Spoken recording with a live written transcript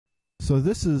So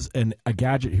this is a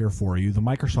gadget here for you, the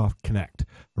Microsoft Kinect.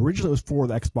 Originally it was for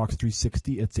the Xbox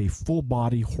 360. It's a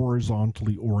full-body,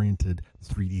 horizontally oriented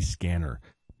 3D scanner.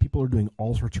 People are doing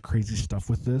all sorts of crazy stuff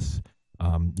with this.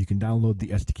 You can download the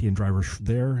SDK and drivers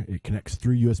there. It connects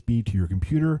through USB to your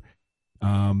computer.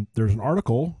 There's an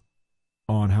article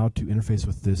on how to interface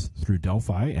with this through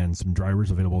Delphi and some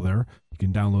drivers available there. You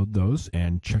can download those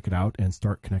and check it out and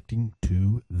start connecting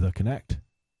to the Kinect.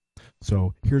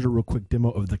 So here's a real quick demo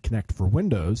of the Kinect for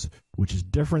Windows, which is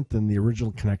different than the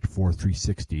original Kinect for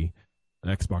 360, the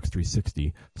Xbox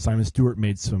 360. Simon Stewart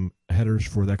made some headers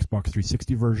for the Xbox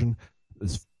 360 version.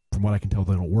 From what I can tell,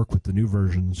 they don't work with the new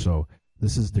version, so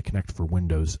this is the Kinect for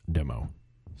Windows demo.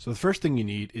 So the first thing you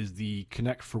need is the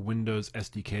Kinect for Windows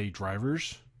SDK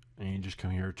drivers. And you just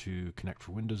come here to Kinect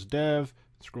for Windows Dev,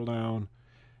 scroll down,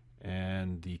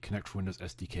 and the Kinect for Windows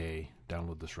SDK,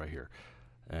 download this right here.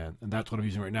 And that's what I'm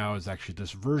using right now is actually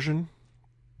this version.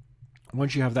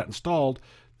 Once you have that installed,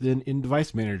 then in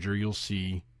Device Manager, you'll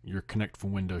see your Kinect for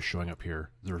Windows showing up here.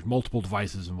 There's multiple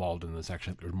devices involved in this.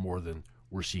 Actually, there's more than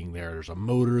we're seeing there. There's a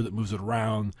motor that moves it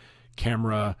around,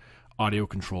 camera, audio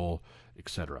control,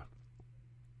 etc.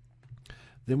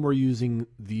 Then we're using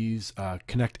these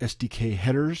Kinect Sdk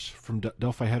Headers from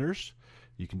Delphi Headers.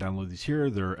 You can download these here.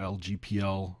 They're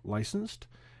LGPL licensed.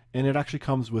 And it actually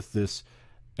comes with this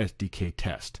SDK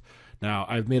test. Now,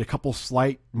 I've made a couple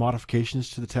slight modifications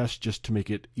to the test just to make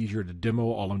it easier to demo.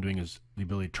 All I'm doing is the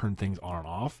ability to turn things on and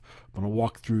off. I'm going to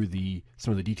walk through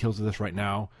some of the details of this right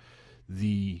now.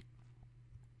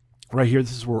 Right here,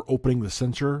 this is where we're opening the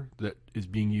sensor that is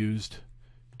being used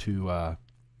to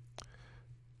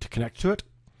connect to it.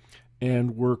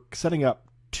 And we're setting up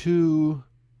two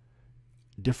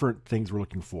different things we're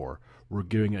looking for. We're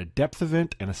giving a depth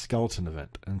event and a skeleton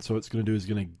event. And so what it's going to do is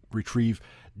going to retrieve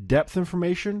depth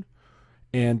information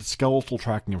and skeletal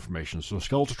tracking information. So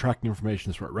skeletal tracking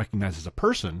information is where it recognizes a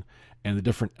person and the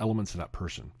different elements of that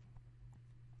person.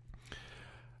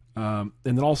 And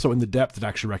then also in the depth, it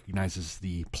actually recognizes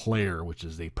the player, which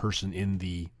is a person in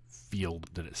the field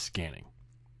that it's scanning.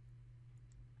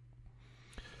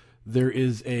 There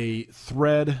is a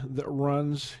thread that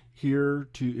runs here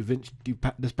to event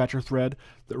dispatcher thread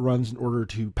that runs in order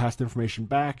to pass the information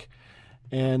back.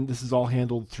 And this is all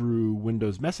handled through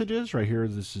Windows messages. Right here,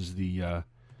 this is the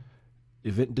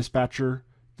event dispatcher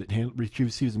that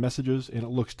receives the messages, and it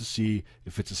looks to see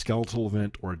if it's a skeletal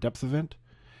event or a depth event.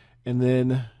 And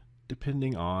then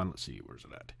depending on, let's see, where's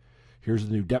it at? Here's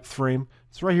the new depth frame.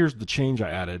 So right here's the change I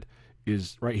added.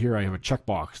 Is right here I have a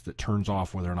checkbox that turns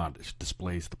off whether or not it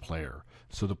displays the player.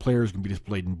 So the player is going to be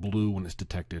displayed in blue when it's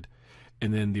detected,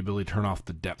 and then the ability to turn off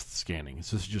the depth scanning.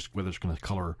 So this is just whether it's going to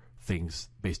color things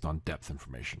based on depth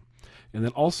information. And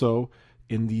then also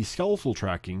in the skeletal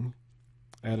tracking,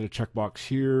 I added a checkbox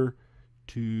here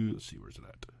to, let's see, where's it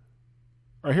at?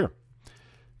 Right here.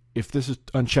 If this is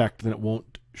unchecked, then it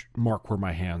won't mark where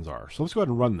my hands are. So let's go ahead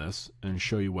and run this and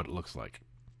show you what it looks like.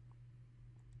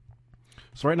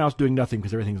 So right now it's doing nothing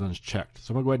because everything's unchecked.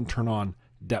 So I'm going to go ahead and turn on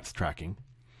depth tracking.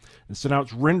 And so now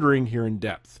it's rendering here in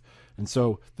depth. And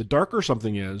so the darker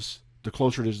something is, the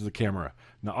closer it is to the camera.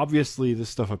 Now obviously this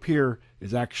stuff up here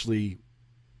is actually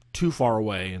too far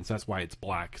away, and so that's why it's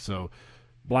black. So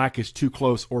black is too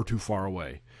close or too far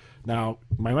away. Now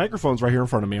my microphone's right here in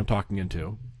front of me I'm talking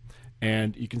into.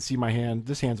 And you can see my hand,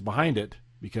 this hand's behind it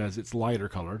because it's lighter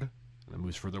colored. And it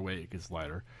moves further away, it gets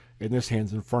lighter. And this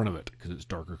hand's in front of it because it's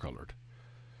darker colored.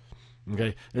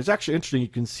 Okay, it's actually interesting. You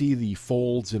can see the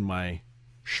folds in my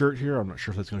shirt here. I'm not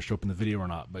sure if that's going to show up in the video or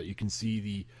not, but you can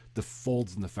see the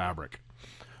folds in the fabric.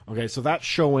 Okay, so that's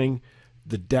showing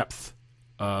the depth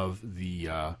of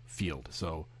the field.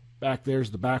 So back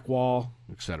there's the back wall,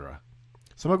 etc.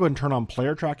 So I'm going to go ahead and turn on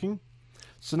player tracking.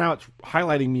 So now it's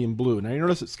highlighting me in blue. Now you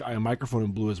notice it's got a microphone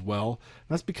in blue as well.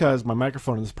 That's because my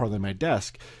microphone in this part of my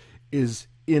desk is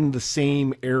in the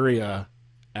same area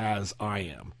as I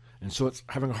am. And so it's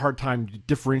having a hard time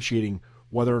differentiating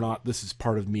whether or not this is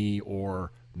part of me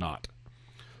or not.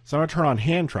 So I'm going to turn on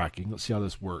hand tracking. Let's see how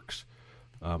this works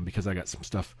because I got some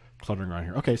stuff cluttering around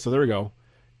here. Okay, so there we go.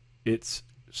 It's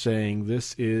saying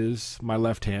this is my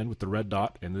left hand with the red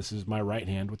dot, and this is my right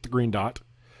hand with the green dot.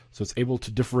 So it's able to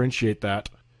differentiate that.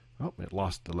 Oh, it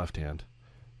lost the left hand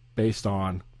based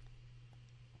on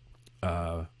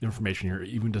information here,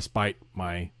 even despite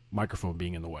my microphone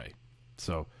being in the way.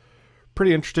 So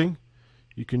pretty interesting.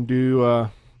 You can do a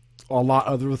lot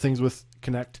of other things with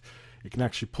Kinect. You can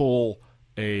actually pull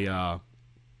a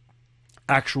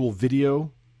actual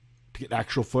video to get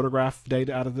actual photograph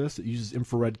data out of this. It uses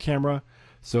infrared camera.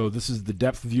 So this is the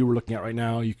depth view we're looking at right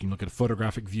now. You can look at a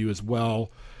photographic view as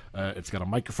well. It's got a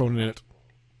microphone in it.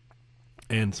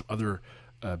 and some other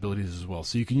abilities as well.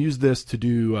 So you can use this to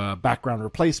do background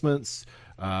replacements,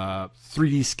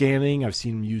 3D scanning. I've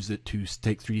seen them use it to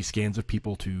take 3D scans of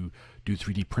people to do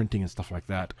 3D printing and stuff like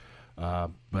that.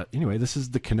 But anyway, this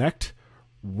is the Kinect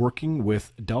working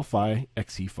with Delphi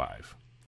XE5.